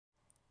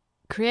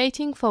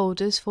Creating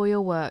folders for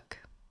your work.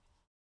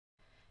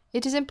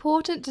 It is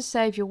important to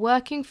save your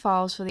working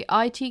files for the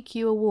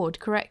ITQ award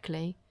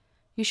correctly.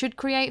 You should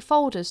create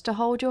folders to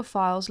hold your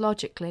files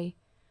logically.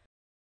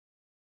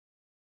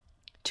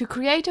 To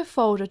create a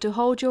folder to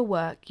hold your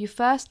work, you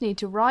first need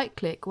to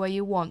right-click where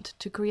you want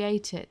to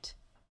create it.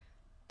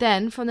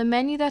 Then, from the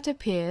menu that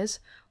appears,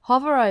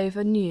 hover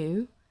over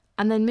New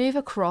and then move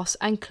across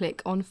and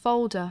click on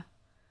Folder.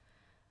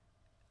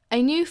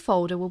 A new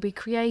folder will be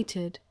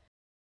created.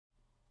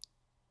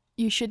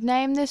 You should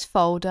name this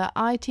folder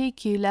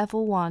ITQ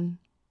Level 1.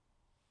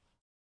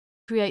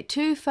 Create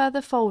 2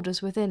 further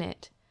folders within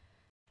it.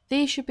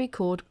 These should be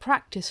called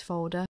Practice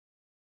Folder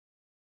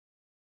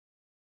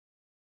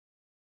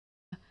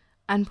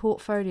and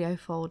Portfolio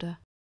Folder.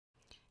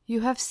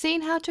 You have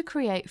seen how to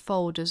create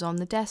folders on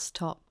the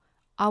desktop.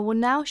 I will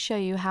now show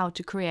you how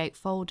to create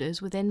folders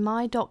within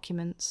My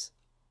Documents.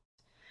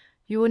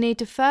 You will need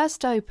to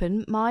first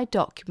open My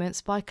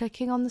Documents by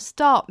clicking on the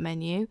Start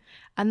menu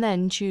and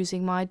then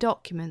choosing My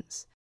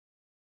Documents.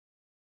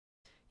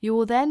 You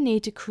will then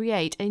need to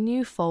create a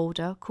new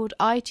folder called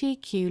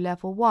ITQ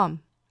Level 1.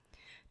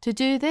 To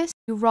do this,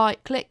 you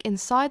right-click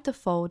inside the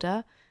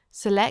folder,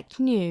 select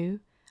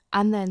New,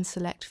 and then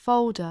select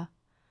Folder.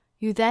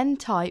 You then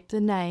type the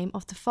name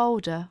of the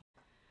folder.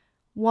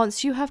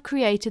 Once you have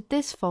created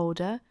this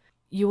folder,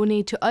 you will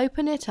need to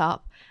open it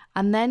up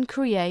and then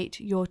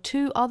create your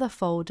 2 other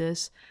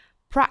folders,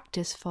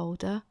 Practice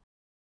Folder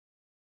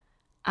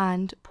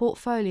and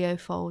Portfolio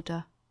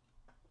Folder.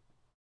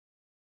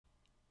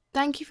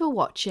 Thank you for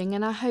watching,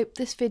 and I hope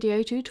this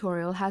video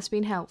tutorial has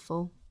been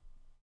helpful.